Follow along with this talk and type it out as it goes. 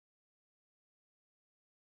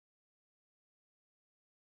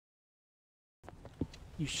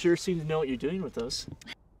You sure seem to know what you're doing with those.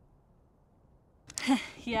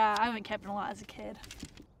 Yeah, I haven't kept a lot as a kid.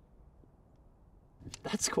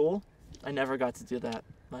 That's cool. I never got to do that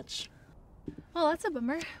much. Well, that's a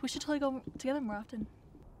bummer. We should totally go together more often.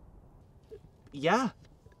 Yeah.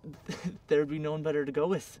 There'd be no one better to go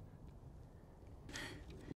with.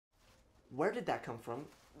 Where did that come from?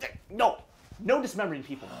 No dismembering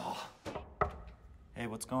people. Hey,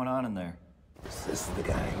 what's going on in there? Is this the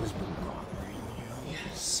guy who's been bothering you?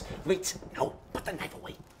 Yes. Wait, no, put the knife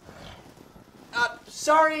away.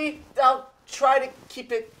 Sorry, I'll try to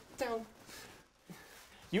keep it down.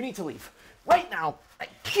 You need to leave. Right now. I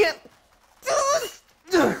can't.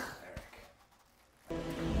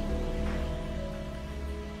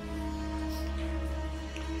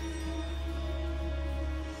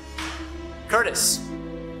 Curtis,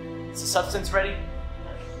 is the substance ready?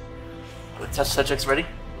 Are the test subjects ready?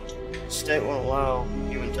 State won't allow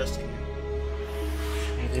human testing.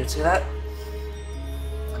 You didn't say that?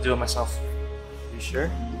 I'll do it myself. You sure?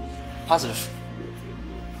 Positive.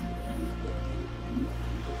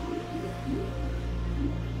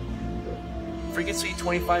 Frequency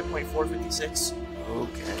 25.456.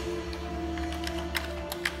 Okay.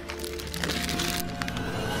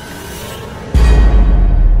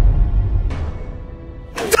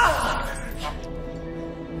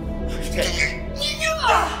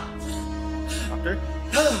 Doctor?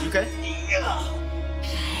 You okay?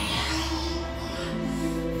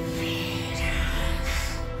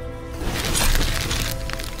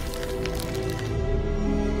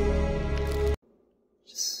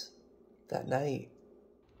 Just that night,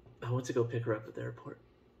 I went to go pick her up at the airport.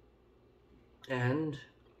 And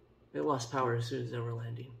it lost power as soon as they were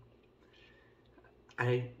landing.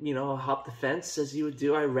 I, hopped the fence as you would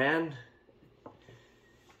do. I ran.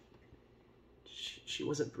 She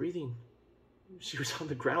wasn't breathing. She was on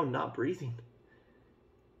the ground, not breathing.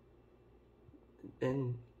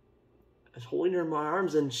 And I was holding her in my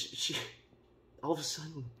arms, and she all of a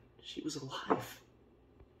sudden, she was alive.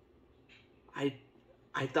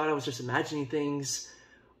 I thought I was just imagining things,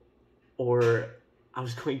 or I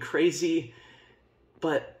was going crazy,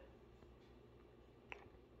 but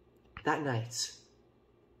that night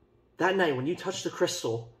when you touched the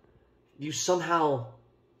crystal, you somehow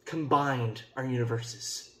combined our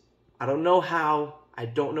universes. I don't know how, I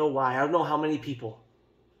don't know why, I don't know how many people,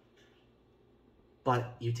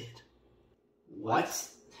 but you did. What?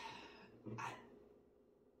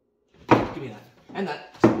 Give me that. And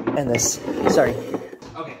that. And this. Sorry.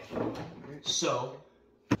 Okay. So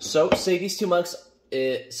say these two mugs,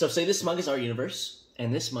 so say this mug is our universe,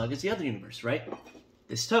 and this mug is the other universe, right?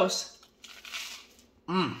 This toast,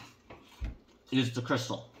 is the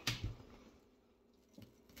crystal.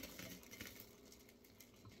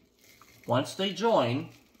 Once they join,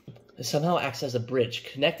 it somehow acts as a bridge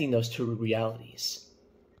connecting those two realities.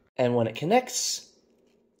 And when it connects,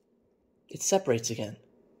 it separates again.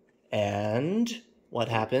 And what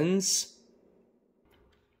happens?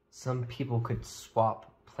 Some people could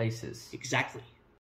swap places. Exactly.